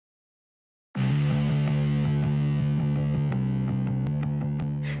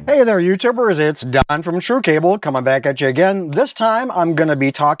Hey there, YouTubers. It's Don from trueCABLE coming back at you again. This time I'm going to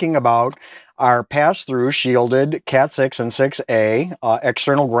be talking about our pass-through shielded Cat6 and 6A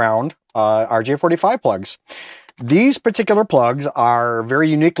external ground RJ45 plugs. These particular plugs are very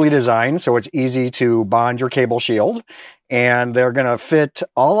uniquely designed, so it's easy to bond your cable shield, and they're going to fit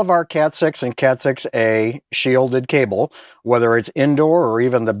all of our Cat6 and Cat6A shielded cable, whether it's indoor or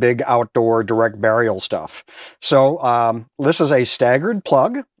even the big outdoor direct burial stuff. So this is a staggered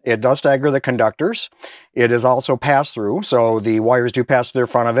plug. It does stagger the conductors. It is also pass-through, so the wires do pass through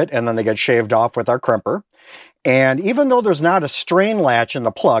the front of it, and then they get shaved off with our crimper. And even though there's not a strain latch in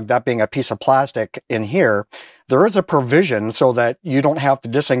the plug, that being a piece of plastic in here, there is a provision so that you don't have to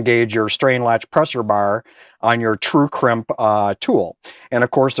disengage your strain latch pressure bar on your trueCrimp tool. And of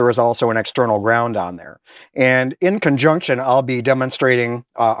course, there is also an external ground on there. And in conjunction, I'll be demonstrating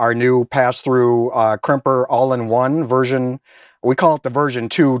our new pass-through crimper all-in-one version. We call it the version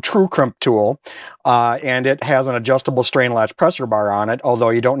 2 trueCrimp tool, and it has an adjustable strain latch pressure bar on it,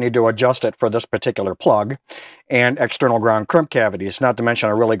 although you don't need to adjust it for this particular plug, and external ground crimp cavities, not to mention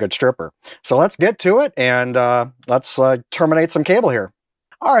a really good stripper. So let's get to it, and let's terminate some cable here.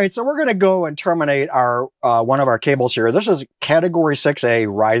 All right, so we're going to go and terminate our one of our cables here. This is category 6A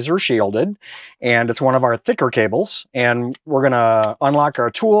riser shielded, and it's one of our thicker cables. And we're going to unlock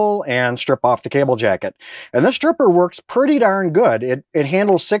our tool and strip off the cable jacket. And this stripper works pretty darn good. It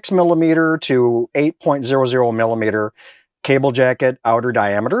handles 6mm to 8.00mm cable jacket outer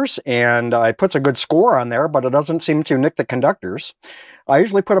diameters, and it puts a good score on there, but it doesn't seem to nick the conductors. I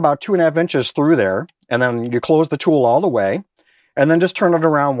usually put about 2.5 inches through there, and then you close the tool all the way. And then just turn it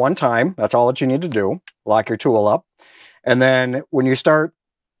around one time. That's all that you need to do. Lock your tool up. And then when you start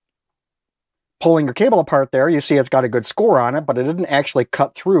pulling your cable apart there, you see it's got a good score on it, but it didn't actually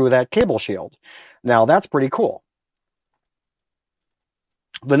cut through that cable shield. Now that's pretty cool.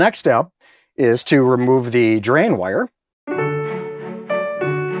 The next step is to remove the drain wire.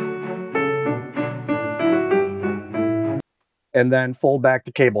 And then fold back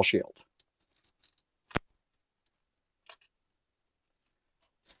the cable shield.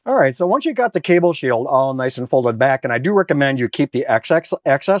 All right, so once you got the cable shield all nice and folded back, and I do recommend you keep the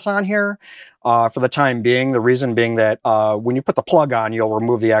excess on here for the time being, the reason being that when you put the plug on, you'll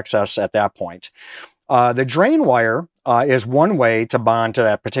remove the excess at that point. The drain wire is one way to bond to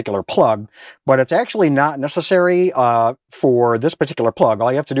that particular plug, but it's actually not necessary for this particular plug.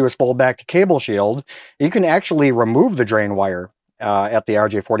 All you have to do is fold back the cable shield. You can actually remove the drain wire at the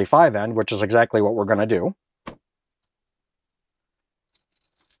RJ45 end, which is exactly what we're going to do.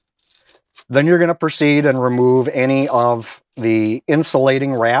 Then you're going to proceed and remove any of the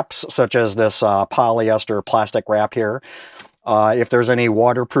insulating wraps, such as this polyester plastic wrap here. If there's any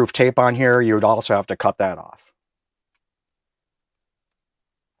waterproof tape on here, you would also have to cut that off.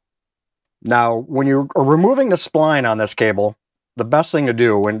 Now, when you're removing the spline on this cable, the best thing to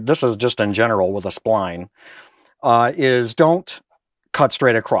do, and this is just in general with a spline, is don't cut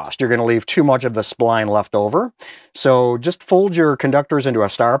straight across. You're going to leave too much of the spline left over. So just fold your conductors into a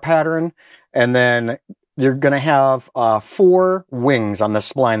star pattern, and then you're going to have 4 wings on the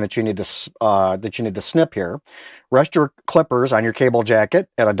spline that you need to snip here. Rest your clippers on your cable jacket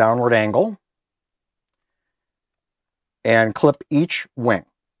at a downward angle, and clip each wing.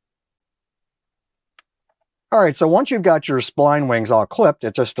 All right, so once you've got your spline wings all clipped,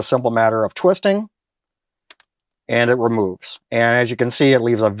 it's just a simple matter of twisting, and it removes. And as you can see, it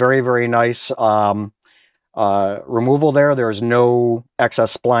leaves a very, very nice removal there. There's no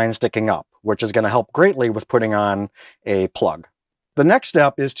excess spline sticking up, which is going to help greatly with putting on a plug. The next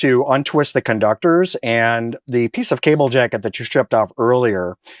step is to untwist the conductors, and the piece of cable jacket that you stripped off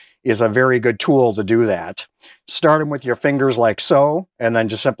earlier is a very good tool to do that. Start them with your fingers like so, and then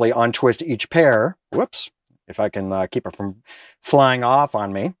just simply untwist each pair. Whoops, if I can keep it from flying off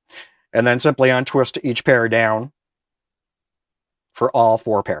on me. And then simply untwist each pair down for all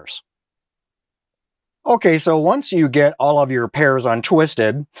 4 pairs. Okay, so once you get all of your pairs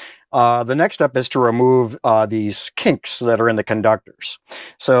untwisted, the next step is to remove these kinks that are in the conductors.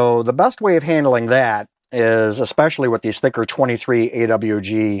 So the best way of handling that is, especially with these thicker 23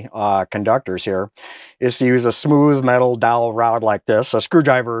 AWG conductors here, is to use a smooth metal dowel rod like this. A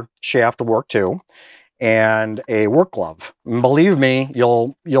screwdriver shaft will work too, and a work glove. And believe me,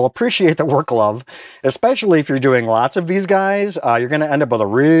 you'll appreciate the work glove, especially if you're doing lots of these guys. You're going to end up with a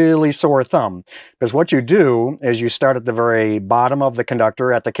really sore thumb, because what you do is you start at the very bottom of the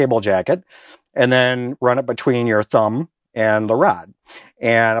conductor at the cable jacket, and then run it between your thumb and the rod.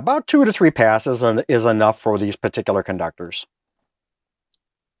 And about 2 to 3 passes is enough for these particular conductors.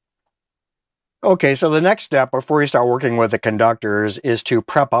 Okay, so the next step before you start working with the conductors is to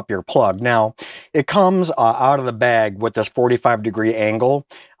prep up your plug. Now, it comes out of the bag with this 45-degree angle.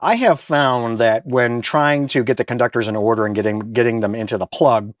 I have found that when trying to get the conductors in order and getting them into the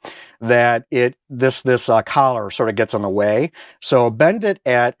plug, that this collar sort of gets in the way. So bend it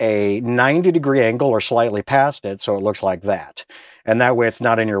at a 90-degree angle or slightly past it so it looks like that. And that way it's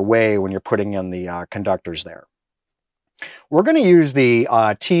not in your way when you're putting in the conductors there. We're going to use the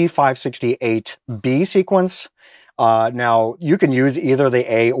T568B sequence. Now, you can use either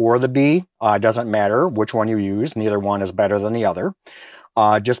the A or the B. It doesn't matter which one you use. Neither one is better than the other.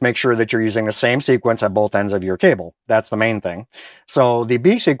 Just make sure that you're using the same sequence at both ends of your cable. That's the main thing. So the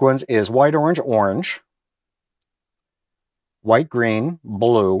B sequence is white, orange, orange, white, green,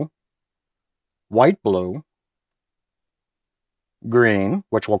 blue, white, blue, green,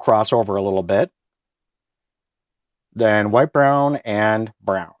 which will cross over a little bit, then white, brown, and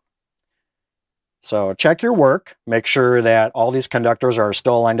brown. So check your work, make sure that all these conductors are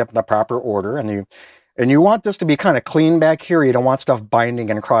still lined up in the proper order, and you want this to be kind of clean back here. You don't want stuff binding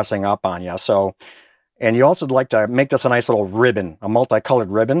and crossing up on you. So, and you also like to make this a nice little ribbon, a multicolored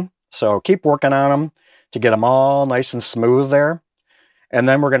ribbon. So keep working on them to get them all nice and smooth there. And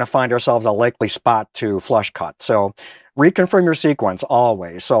then we're going to find ourselves a likely spot to flush cut. So reconfirm your sequence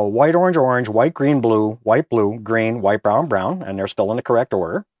always. So white, orange, orange, white, green, blue, green, white, brown, brown, and they're still in the correct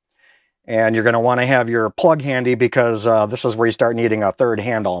order. And you're going to want to have your plug handy because this is where you start needing a third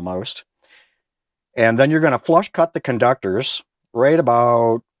hand almost. And then you're going to flush cut the conductors right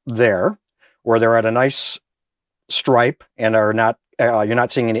about there, where they're at a nice stripe and are not you're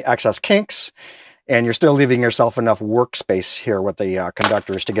not seeing any excess kinks, and you're still leaving yourself enough workspace here with the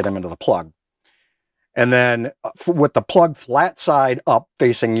conductors to get them into the plug. And then with the plug flat side up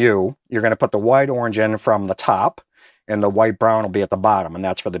facing you, you're going to put the white orange in from the top, and the white brown will be at the bottom, and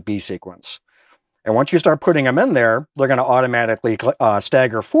that's for the B sequence. And once you start putting them in there, they're going to automatically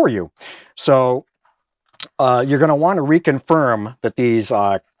stagger for you. So you're going to want to reconfirm that these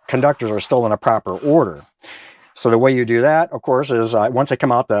conductors are still in a proper order. So the way you do that, of course, is once they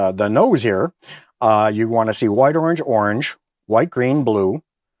come out the nose here, you want to see white, orange, orange, white, green, blue,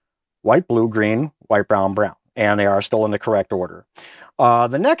 green, white, brown, brown. And they are still in the correct order.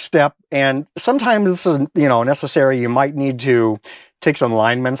 The next step, and sometimes this is necessary, you might need to take some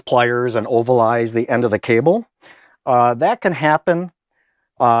lineman's pliers and ovalize the end of the cable. That can happen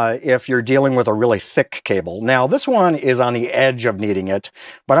if you're dealing with a really thick cable. Now, this one is on the edge of needing it,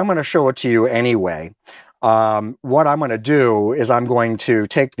 but I'm going to show it to you anyway. What I'm going to do is I'm going to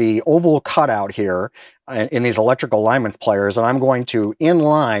take the oval cutout here in these electrical lineman's pliers, and I'm going to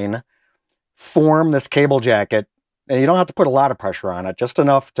inline form this cable jacket. And you don't have to put a lot of pressure on it, just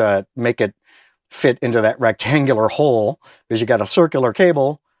enough to make it fit into that rectangular hole, because you got a circular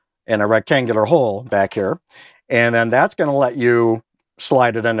cable and a rectangular hole back here. And then that's going to let you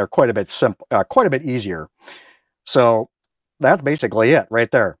slide it in there quite a bit easier. So that's basically it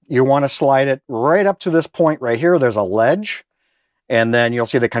right there. You want to slide it right up to this point right here. There's a ledge, and then you'll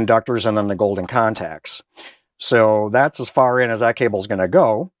see the conductors and then the golden contacts. So that's as far in as that cable is going to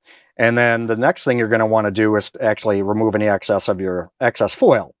go. And then the next thing you're going to want to do is actually remove any excess of your excess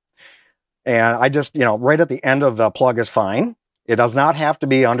foil. And I just, right at the end of the plug is fine. It does not have to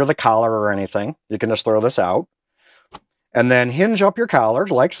be under the collar or anything. You can just throw this out. And then hinge up your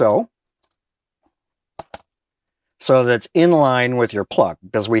collars like so. So that it's in line with your plug.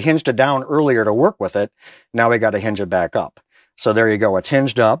 Because we hinged it down earlier to work with it. Now we got to hinge it back up. So there you go. It's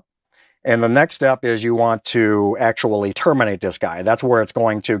hinged up. And the next step is you want to actually terminate this guy. That's where it's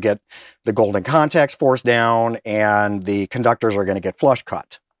going to get the golden contacts forced down and the conductors are going to get flush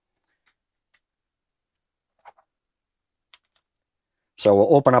cut. So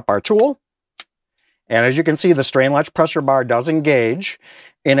we'll open up our tool. And as you can see, the strain latch pressure bar does engage.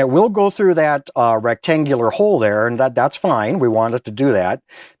 And it will go through that rectangular hole there, and that's fine. We want it to do that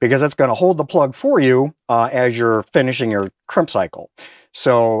because it's going to hold the plug for you as you're finishing your crimp cycle.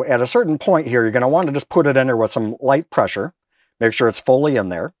 So at a certain point here, you're going to want to just put it in there with some light pressure. Make sure it's fully in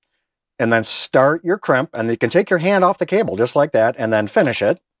there. And then start your crimp, and you can take your hand off the cable just like that, and then finish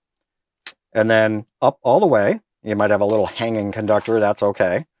it. And then up all the way. You might have a little hanging conductor. That's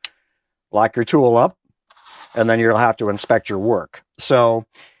okay. Lock your tool up, and then you'll have to inspect your work. So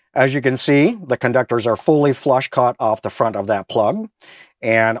as you can see, the conductors are fully flush cut off the front of that plug,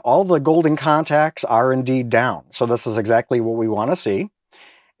 and all the golden contacts are indeed down. So this is exactly what we want to see.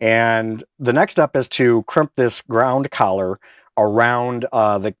 And the next step is to crimp this ground collar around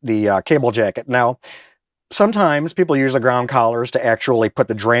the cable jacket. Now, Sometimes people use the ground collars to actually put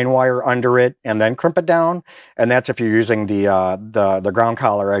the drain wire under it and then crimp it down, and that's if you're using the ground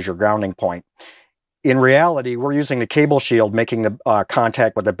collar as your grounding point. In reality, we're using the cable shield making the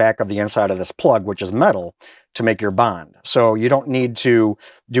contact with the back of the inside of this plug, which is metal, to make your bond. So you don't need to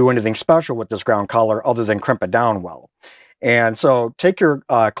do anything special with this ground collar other than crimp it down well. And so take your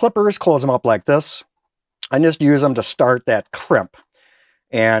clippers, close them up like this, and just use them to start that crimp.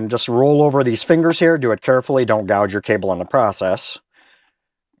 And just roll over these fingers here. Do it carefully. Don't gouge your cable in the process.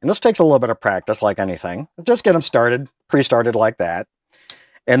 And this takes a little bit of practice like anything. Just get them started, pre-started like that.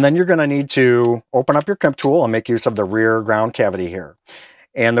 And then you're going to need to open up your crimp tool and make use of the rear ground cavity here.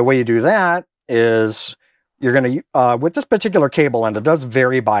 And the way you do that is you're going to, with this particular cable, and it does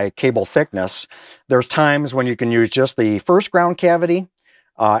vary by cable thickness, there's times when you can use just the first ground cavity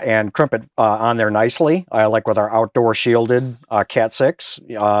and crimp it on there nicely. Like with our outdoor shielded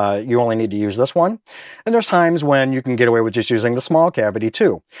Cat6, you only need to use this one. And there's times when you can get away with just using the small cavity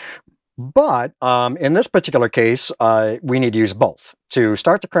too. But in this particular case, we need to use both to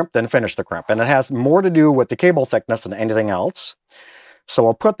start the crimp, then finish the crimp. And it has more to do with the cable thickness than anything else. So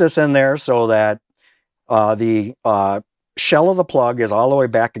I'll put this in there so that the shell of the plug is all the way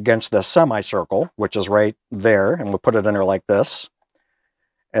back against the semicircle, which is right there. And we'll put it in there like this.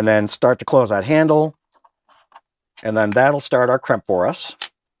 And then start to close that handle. And then that'll start our crimp for us.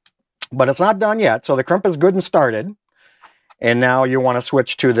 But it's not done yet. So the crimp is good and started. And now you want to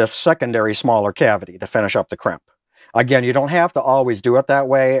switch to this secondary smaller cavity to finish up the crimp. Again, you don't have to always do it that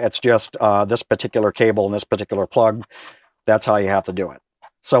way. It's just this particular cable and this particular plug. That's how you have to do it.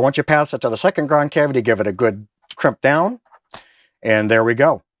 So once you pass it to the second ground cavity, give it a good crimp down. And there we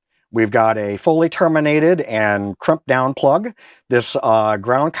go. We've got a fully terminated and crimped down plug. This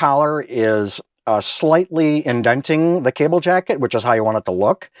ground collar is slightly indenting the cable jacket, which is how you want it to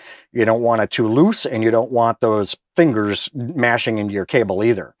look. You don't want it too loose, and you don't want those fingers mashing into your cable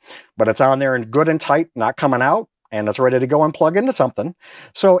either. But it's on there and good and tight, not coming out, and it's ready to go and plug into something.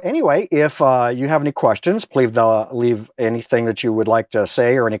 So anyway, if you have any questions, please leave anything that you would like to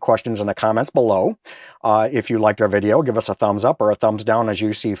say or any questions in the comments below. If you liked our video, give us a thumbs up or a thumbs down as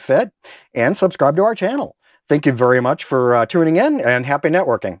you see fit, and subscribe to our channel. Thank you very much for tuning in, and happy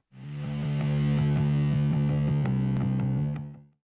networking.